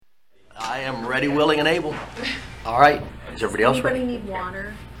I am ready, willing, and able. All right. Is everybody else ready? Anybody need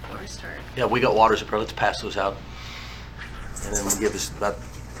water before I start? Yeah, we got waters up here. Let's pass those out. And then we'll give us about...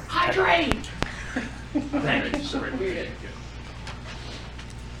 Hydrate!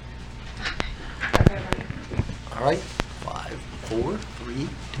 All right. 5, 4, 3,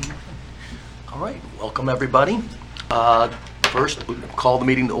 2. All right. Welcome, everybody. First, we'll call the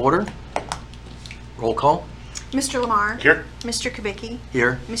meeting to order. Roll call. Mr. Lamar? Here. Mr. Kubicki?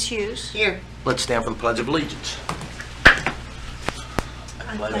 Here. Ms. Hughes? Here. Let's stand for the Pledge of Allegiance. I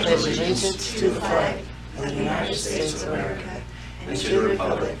pledge allegiance to the flag of the United States of America and to the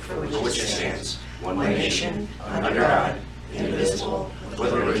republic for which it stands, one nation, under God, indivisible,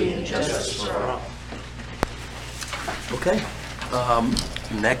 with liberty and justice for all. Okay.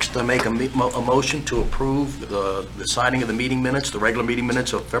 Next, I make a motion to approve the signing of the meeting minutes, the regular meeting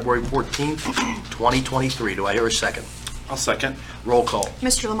minutes of February 14th, 2023. Do I hear a second? I'll second. Roll call.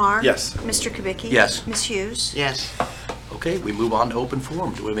 Mr. Lamar? Yes. Mr. Kubicki? Yes. Ms. Hughes? Yes. Okay, we move on to open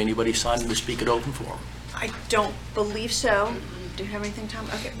forum. Do we have anybody signing to speak at open forum? I don't believe so. Do you have anything, Tom?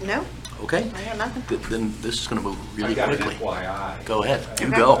 Okay, no, Okay. I got nothing. Then this is going to move really I got an quickly. FYI. Go ahead. You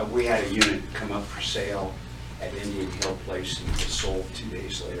Okay. go. We had a unit come up for sale at Indian Hill Place and it was sold 2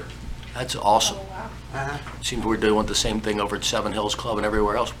 days later. That's awesome. Seems we're doing the same thing over at Seven Hills Club and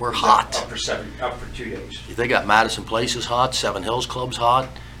everywhere else. We're hot. Up for 2 days. They got Madison Place is hot, Seven Hills Club's hot,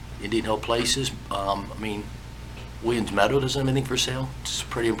 Indian Hill Place is, I mean, Williams Meadow doesn't have anything for sale. It's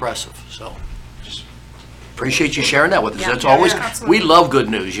pretty impressive, so. Just Appreciate you sharing that with us. Yeah. That's always, Yeah, absolutely. we love good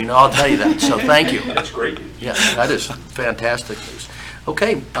news, you know, I'll tell you that, so thank you. That's great news. Yeah, that is fantastic news.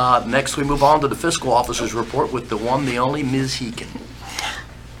 Okay, next we move on to the fiscal officer's report with the one, the only Ms. Heekin.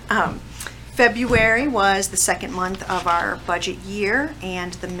 February was the second month of our budget year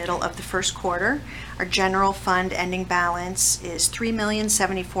and the middle of the first quarter. Our general fund ending balance is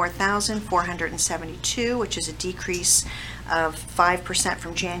 $3,074,472, which is a decrease of 5%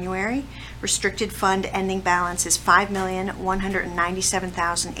 from January. Restricted fund ending balance is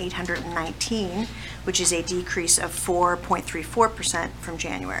 $5,197,819, which is a decrease of 4.34% from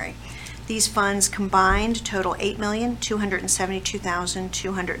January. These funds combined total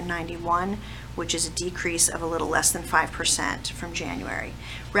 $8,272,291, which is a decrease of a little less than 5% from January.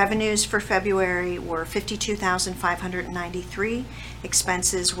 Revenues for February were $52,593.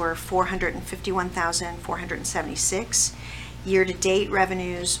 Expenses were $451,476. Year-to-date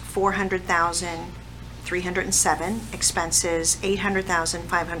revenues $400,307. Expenses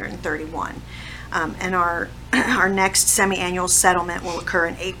 $800,531. And our next semi-annual settlement will occur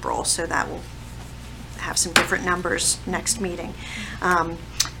in April, so that will have some different numbers next meeting.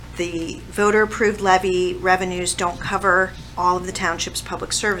 The voter-approved levy revenues don't cover all of the township's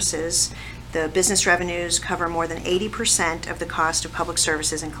public services. The business revenues cover more than 80% of the cost of public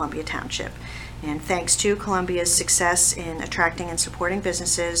services in Columbia Township. And thanks to Columbia's success in attracting and supporting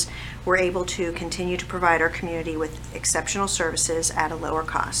businesses, we're able to continue to provide our community with exceptional services at a lower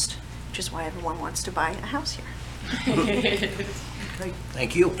cost, which is why everyone wants to buy a house here. Okay,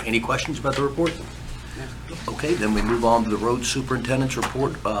 thank you. Any questions about the report? Okay, then we move on to the road superintendent's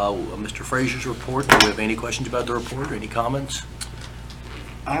report, Mr. Frazier's report. Do we have any questions about the report or any comments?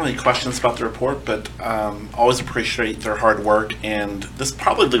 I don't have any questions about the report, but always appreciate their hard work. And this is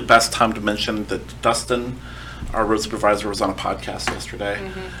probably the best time to mention that Dustin, our road supervisor, was on a podcast yesterday.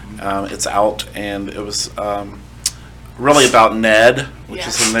 It's out, and it was really about NED, which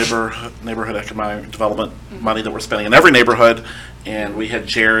is the neighborhood economic development money that we're spending in every neighborhood. And we had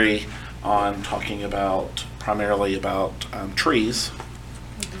Jerry on talking about primarily about trees.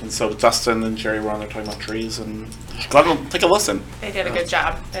 And so Dustin and Jerry were on there talking about trees, and go ahead and take a listen. They did a good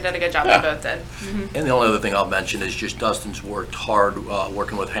job. They did a good job. Yeah. They both did. And the only other thing I'll mention is just Dustin's worked hard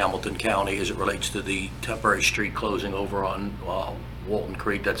working with Hamilton County as it relates to the temporary street closing over on Walton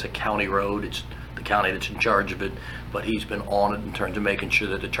Creek. That's a county road. It's the county that's in charge of it, but he's been on it in terms of making sure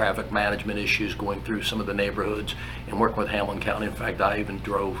that the traffic management issues going through some of the neighborhoods and working with Hamilton County. In fact, I even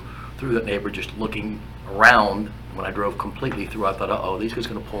drove through that neighborhood just looking around. When I drove completely through, I thought, uh-oh, these guys are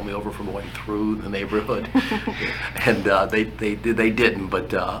going to pull me over from going through the neighborhood. And they didn't,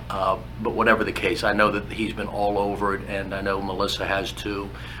 but whatever the case, I know that he's been all over it, and I know Melissa has too,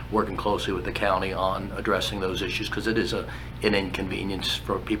 working closely with the county on addressing those issues, because it is an inconvenience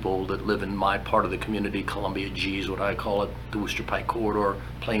for people that live in my part of the community. Columbia G is what I call it, the Worcester Pike Corridor,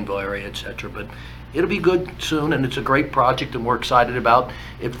 Plainville area, etc. But it'll be good soon, and it's a great project, and we're excited about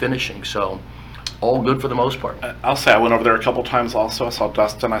it finishing. So all good for the most part. I'll say I went over there a couple times also. I saw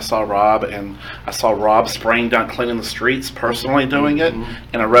Dustin, I saw Rob, and I saw Rob spraying down, cleaning the streets, personally doing it,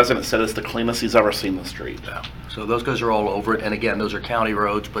 and a resident said it's the cleanest he's ever seen the street. Yeah. So those guys are all over it, and again, those are county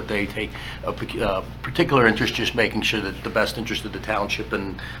roads, but they take a particular interest just making sure that the best interest of the township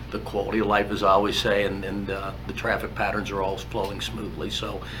and the quality of life, as I always say, and the traffic patterns are all flowing smoothly,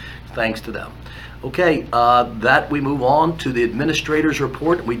 so thanks to them. Okay, that we move on to the administrator's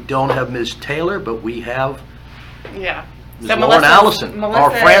report. We don't have Ms. Taylor, but we have Yeah. Ms. Lauren Allison, our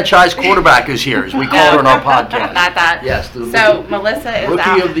franchise quarterback is here, as we call her in our podcast. Not that. Yes. So Melissa is Rookie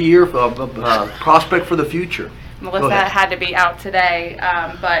out. of the year, prospect for the future. Go Melissa ahead. had to be out today,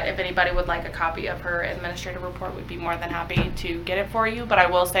 but if anybody would like a copy of her administrative report, we'd be more than happy to get it for you. But I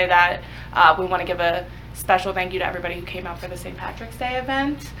will say that we want to give a special thank you to everybody who came out for the St. Patrick's Day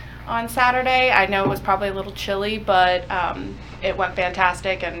event on Saturday. I know it was probably a little chilly, but it went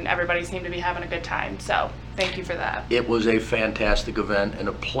fantastic and everybody seemed to be having a good time. So thank you for that. It was a fantastic event and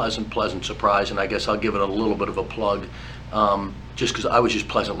a pleasant surprise, and I guess I'll give it a little bit of a plug, just because I was just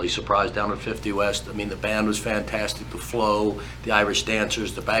pleasantly surprised down at 50 West. I mean, the band was fantastic, the flow, the Irish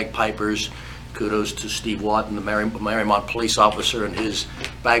dancers, the bagpipers. Kudos to Steve Watton, the Marymount police officer, and his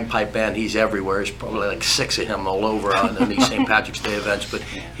bagpipe band. He's everywhere. There's probably like 6 of him all over on these St. Patrick's Day events, but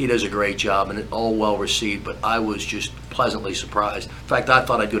he does a great job, and it all well received, but I was just pleasantly surprised. In fact, I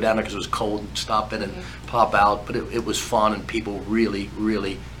thought I'd go down there because it was cold and stop in and pop out, but it was fun, and people really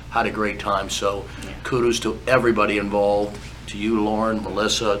had a great time, so kudos to everybody involved, to you, Lauren,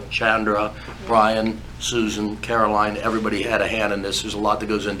 Melissa, Chandra, Brian, Susan, Caroline. Everybody had a hand in this. There's a lot that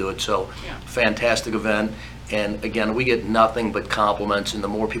goes into it, so fantastic event. And again, we get nothing but compliments, and the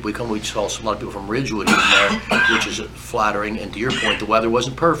more people we come, we saw a lot of people from Ridgewood in there, which is flattering. And to your point, the weather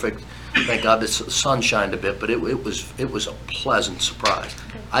wasn't perfect. Thank God the sun shined a bit, but it was a pleasant surprise.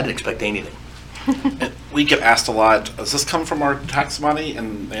 I didn't expect anything. We get asked a lot, does this come from our tax money?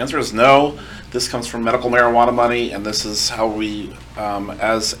 And the answer is no. This comes from medical marijuana money, and this is how we,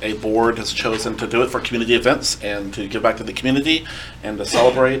 as a board, has chosen to do it for community events and to give back to the community and to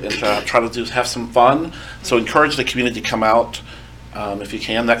celebrate and to try to have some fun. So encourage the community to come out if you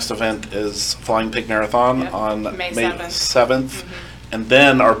can. Next event is Flying Pig Marathon on May 7th. And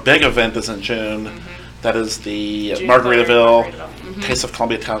then our big event is in June. That is the Margaritaville Taste of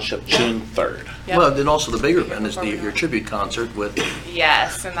Columbia Township, June 3rd. Yep. Well, then also the bigger event is your tribute concert with...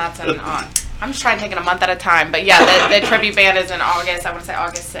 Yes, and that's in I'm just trying to take it a month at a time, but yeah, the tribute band is in August. I want to say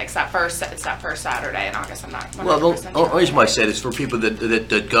August 6th. It's that first Saturday in August. I'm not 100% Well, the sure. only reason why I say this, for people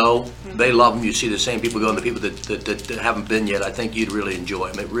that go, they love them. You see the same people go, and the people that haven't been yet, I think you'd really enjoy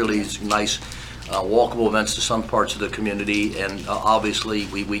them. It really is nice, walkable events to some parts of the community, and obviously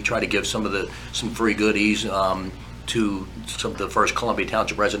we try to give some free goodies to some of the first Columbia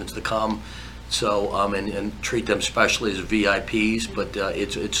Township residents to come. So and treat them specially as VIPs, but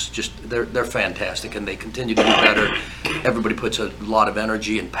it's just they're fantastic, and they continue to be better. Everybody puts a lot of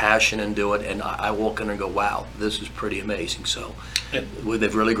energy and passion into it, and I walk in and go, wow, this is pretty amazing. So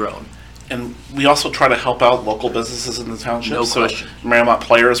they've really grown. And we also try to help out local businesses in the township. No question. Marymount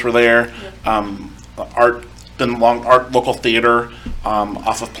Players were there. Art local theater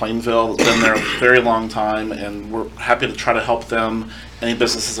off of Plainville. It's been there a very long time, and we're happy to try to help them. Any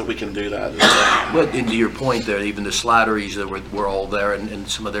businesses that we can do that. Well, and to your point there, even the Slatteries that were all there, and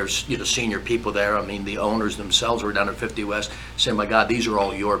some of their senior people there. I mean, the owners themselves were down at 50 West saying, my God, these are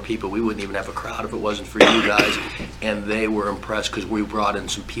all your people. We wouldn't even have a crowd if it wasn't for you guys. And they were impressed because we brought in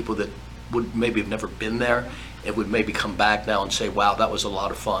some people that would maybe have never been there. It would maybe come back now and say, wow, that was a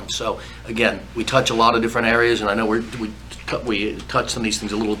lot of fun. So again, we touch a lot of different areas, and I know we touch some of these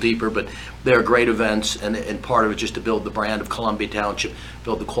things a little deeper, but they're great events, and part of it just to build the brand of Columbia Township,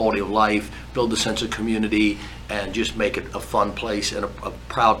 build the quality of life, build the sense of community, and just make it a fun place and a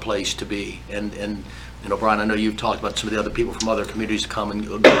proud place to be. And you know, Brian, I know you've talked about some of the other people from other communities come and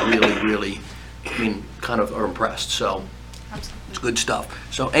really, I mean, kind of are impressed. So it's good stuff.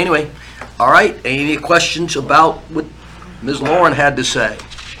 So anyway, all right, any questions about what Ms. Lauren had to say?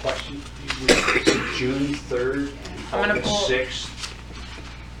 Question, June 3rd and August 6th.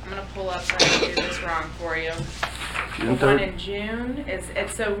 I'm gonna pull up so I don't do this wrong for you. June The one 3rd? in June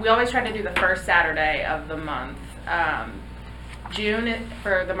it's so we always try to do the first Saturday of the month. June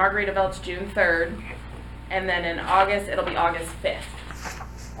for the Margaritaville, it's June 3rd, and then in August it'll be August 5th.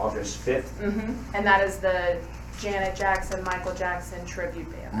 August 5th. And that is the Janet Jackson, Michael Jackson tribute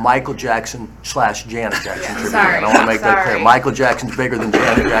band. Michael Jackson / Janet Jackson. Yeah, tribute sorry, band. I want to make that clear. sorry. Michael Jackson's bigger than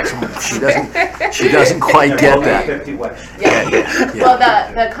Janet Jackson. She doesn't quite get that. 50 West. Yeah. Well,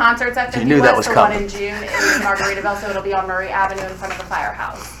 the concerts at 50 knew that West, was the one coming. in June is Margaritaville, so it'll be on Murray Avenue in front of the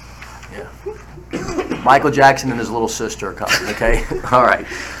firehouse. Yeah. Michael Jackson and his little sister are coming, okay? All right.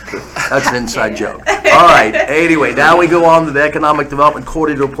 That's an inside joke. All right, anyway, now we go on to the Economic Development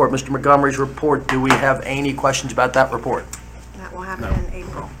Coordinator Report, Mr. Montgomery's report. Do we have any questions about that report? That will happen in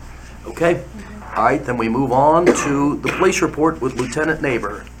April. Okay, all right, then we move on to the police report with Lieutenant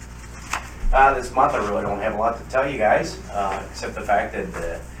Neighbor. This month, I really don't have a lot to tell you guys, except the fact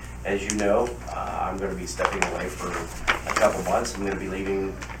that, as you know, I'm going to be stepping away for a couple months. I'm going to be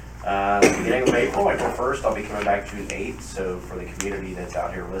leaving the beginning of April, April 1st. I'll be coming back June 8th, so for the community that's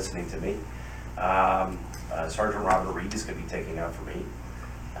out here listening to me, Sergeant Robert Reed is going to be taking out for me,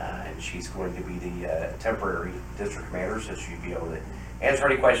 and she's going to be the temporary district commander, so she'll be able to answer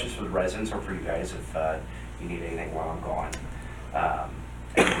any questions for the residents or for you guys if you need anything while I'm gone.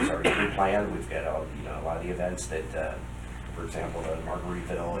 It's already pre-planned. We've got a lot of the events that, for example, the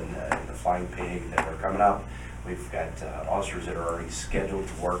Margaritaville and the Flying Pig that are coming up. We've got officers that are already scheduled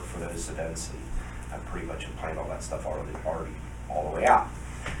to work for those events, and I've pretty much planned all that stuff already all the way out.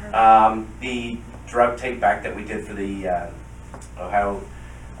 The drug take back that we did for the Ohio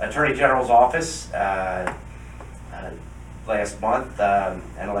Attorney General's office last month,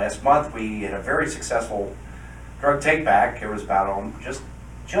 and last month we had a very successful drug take back. There was about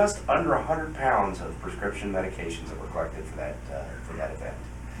just under 100 pounds of prescription medications that were collected for that event.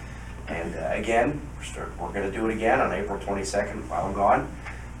 And again, we're going to do it again on April 22nd while I'm gone.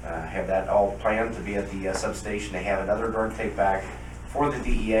 Have that all planned to be at the substation. They have another drug take back for the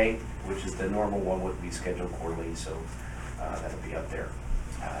DEA, which is the normal one would be scheduled quarterly, so that'll be up there.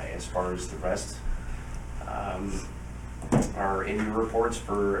 As far as the rest, our India reports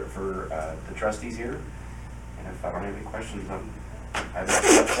for the trustees here. And if I don't have any questions, I have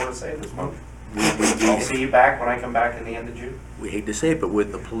nothing more to say this month. I'll see you back when I come back in the end of June. We hate to say it, but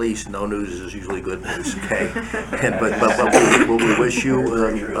with the police, no news is usually good news, okay? But we wish you,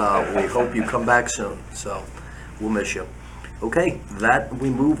 we hope you come back soon, so we'll miss you. Okay, that we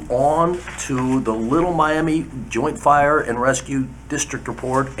move on to the Little Miami Joint Fire and Rescue District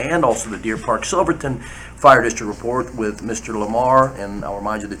Report and also the Deer Park Silverton Fire District Report with Mr. Lamar, and I'll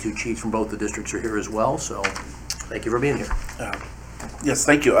remind you the two chiefs from both the districts are here as well, so thank you for being here. Yes,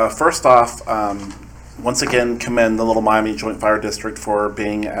 thank you. First off, once again, commend the Little Miami Joint Fire District for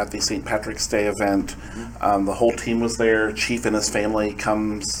being at the St. Patrick's Day event. The whole team was there. Chief and his family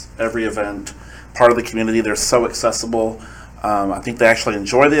comes every event. Part of the community. They're so accessible. I think they actually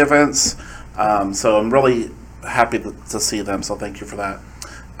enjoy the events. So I'm really happy to see them. So thank you for that.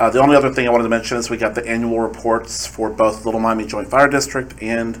 The only other thing I wanted to mention is we got the annual reports for both Little Miami Joint Fire District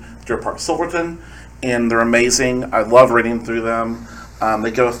and Deer Park Silverton, and they're amazing. I love reading through them.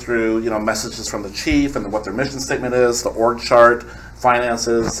 They go through, messages from the chief and what their mission statement is, the org chart,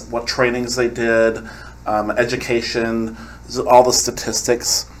 finances, what trainings they did, education, all the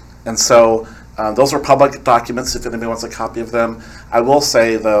statistics. And so those are public documents if anybody wants a copy of them. I will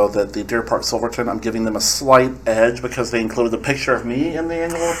say, though, that the Deer Park Silverton, I'm giving them a slight edge because they included a picture of me in the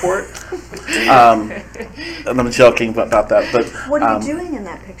annual report. And I'm joking about that. But What are you doing in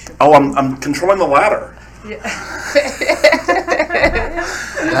that picture? Oh, I'm controlling the ladder.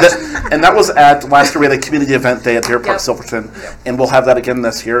 And that was at last year we had a community event day at Deer Park Silverton, and we'll have that again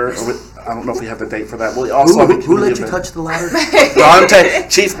this year. I don't know if we have the date for that. We'll also Who let you touch the ladder? Dante,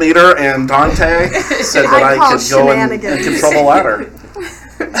 Chief Meter, and Dante said that I could go and control the ladder.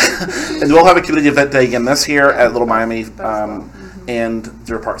 And we'll have a community event day again this year at Little Miami and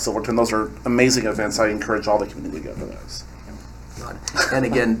Deer Park Silverton. Those are amazing events. I encourage all the community to go to those. And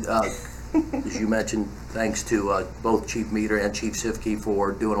again, as you mentioned, thanks to both Chief Meter and Chief Sifke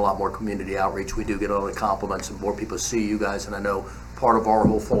for doing a lot more community outreach. We do get a lot of compliments and more people see you guys, and I know part of our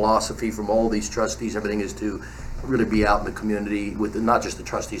whole philosophy from all these trustees, everything is to really be out in the community with not just the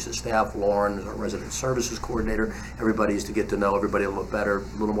trustees and staff. Lauren is our resident services coordinator. Everybody is to get to know everybody a little better,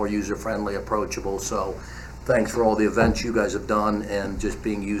 a little more user-friendly, approachable. So thanks for all the events you guys have done and just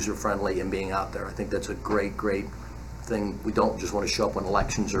being user-friendly and being out there. I think that's a great thing. We don't just want to show up when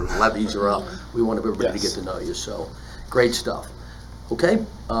elections or levies are up. We want everybody to get to know you. So great stuff. Okay,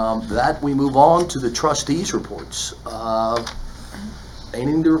 that we move on to the trustees' reports.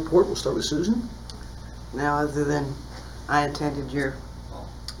 Anything to report? We'll start with Susan. Now, other than I attended your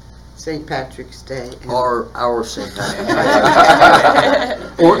St. Patrick's Day. Our St. Patrick's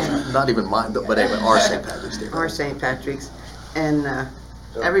Day. Or not even mine, but anyway, our St. Patrick's Day. Our St. Patrick's. And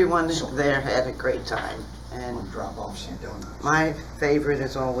everyone there had a great time. And my favorite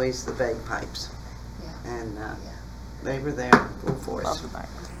is always the bagpipes. And they were there full force.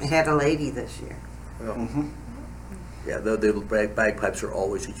 They had a lady this year. Mm-hmm. Yeah, the bagpipes are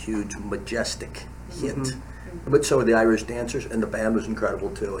always a huge, majestic hit. But so are the Irish dancers, and the band was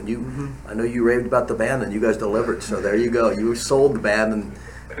incredible too. And you, I know you raved about the band, and you guys delivered. So there you go. You sold the band, and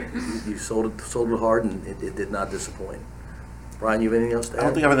You sold it hard, and it did not disappoint. Brian, you have anything else to add? I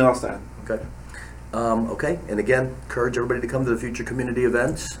don't think I have anything else to add. Okay. Okay, and again, encourage everybody to come to the future community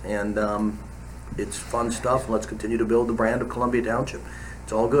events, and it's fun stuff. Let's continue to build the brand of Columbia Township.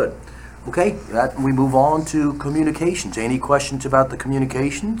 It's all good. Okay, we move on to communications. Any questions about the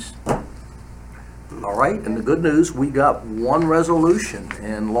communications? All right, and the good news, we got one resolution.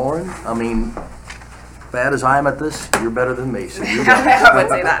 And Lauren, I mean, bad as I am at this, you're better than me, so you got I wouldn't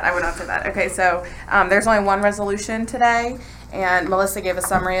say that. I would not say that. Okay, so there's only one resolution today, and Melissa gave a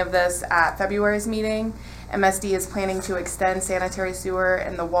summary of this at February's meeting. MSD is planning to extend sanitary sewer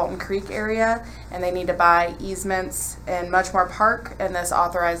in the Walton Creek area, and they need to buy easements in Muchmore Park, and this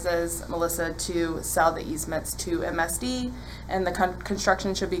authorizes Melissa to sell the easements to MSD, and the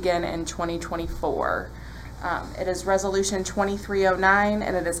construction should begin in 2024. It is Resolution 2309,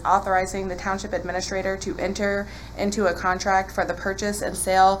 and it is authorizing the Township Administrator to enter into a contract for the purchase and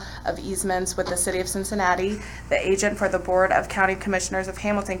sale of easements with the City of Cincinnati, the agent for the Board of County Commissioners of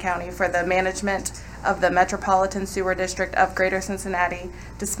Hamilton County for the management of the Metropolitan Sewer District of Greater Cincinnati,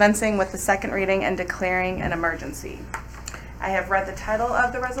 dispensing with the second reading and declaring an emergency. I have read the title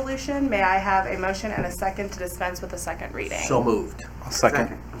of the resolution. May I have a motion and a second to dispense with the second reading? so moved. I'll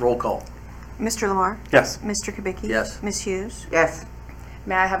second. Roll call. Mr. Lamar? Yes. Mr. Kubicki? Yes. Ms. Hughes? Yes.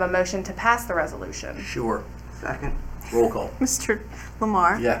 May I have a motion to pass the resolution? Sure. Second. Roll call. Mr.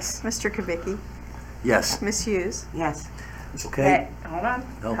 Lamar? Yes. Mr. Kubicki? Yes. Ms. Hughes? Yes. Okay. Hold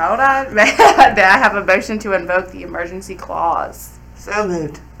on. No. Hold on. May I have a motion to invoke the emergency clause? So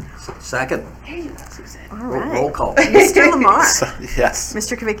moved. Second. There you go, Susan. All Roll right. call. Mr. Lamar? Yes.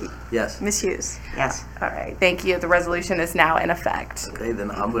 Mr. Kubicki? Yes. Ms. Hughes? Yes. All right. Thank you. The resolution is now in effect. Okay,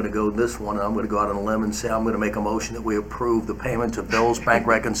 then I'm going to go this one, and I'm going to go out on a limb and say I'm going to make a motion that we approve the payment of bills, bank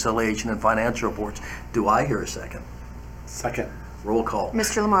reconciliation, and financial reports. Do I hear a second? Second. Roll call.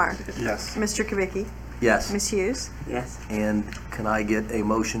 Mr. Lamar? Yes. Mr. Kubicki? Yes. Ms. Hughes? Yes. And can I get a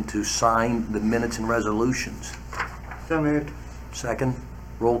motion to sign the minutes and resolutions? So moved. Second.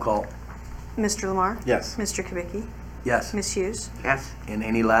 Roll call. Mr. Lamar? Yes. Mr. Kubicki? Yes. Ms. Hughes? Yes. And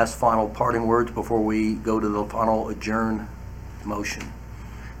any last final parting words before we go to the final adjourn motion?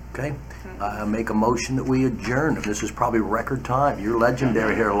 Okay. I make a motion that we adjourn. This is probably record time. You're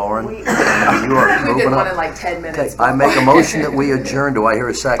legendary here, Lauren. You are moving up. like 10 minutes. Okay, I make a motion that we adjourn. Do I hear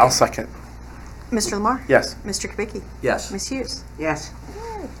a second? I'll second. Mr. Lamar? Yes. Mr. Kubicki? Yes. Ms. Hughes? Yes.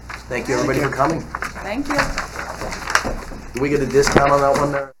 Thank you, everybody, for coming. Thank you. Do we get a discount on that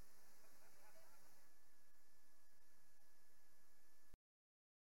one there?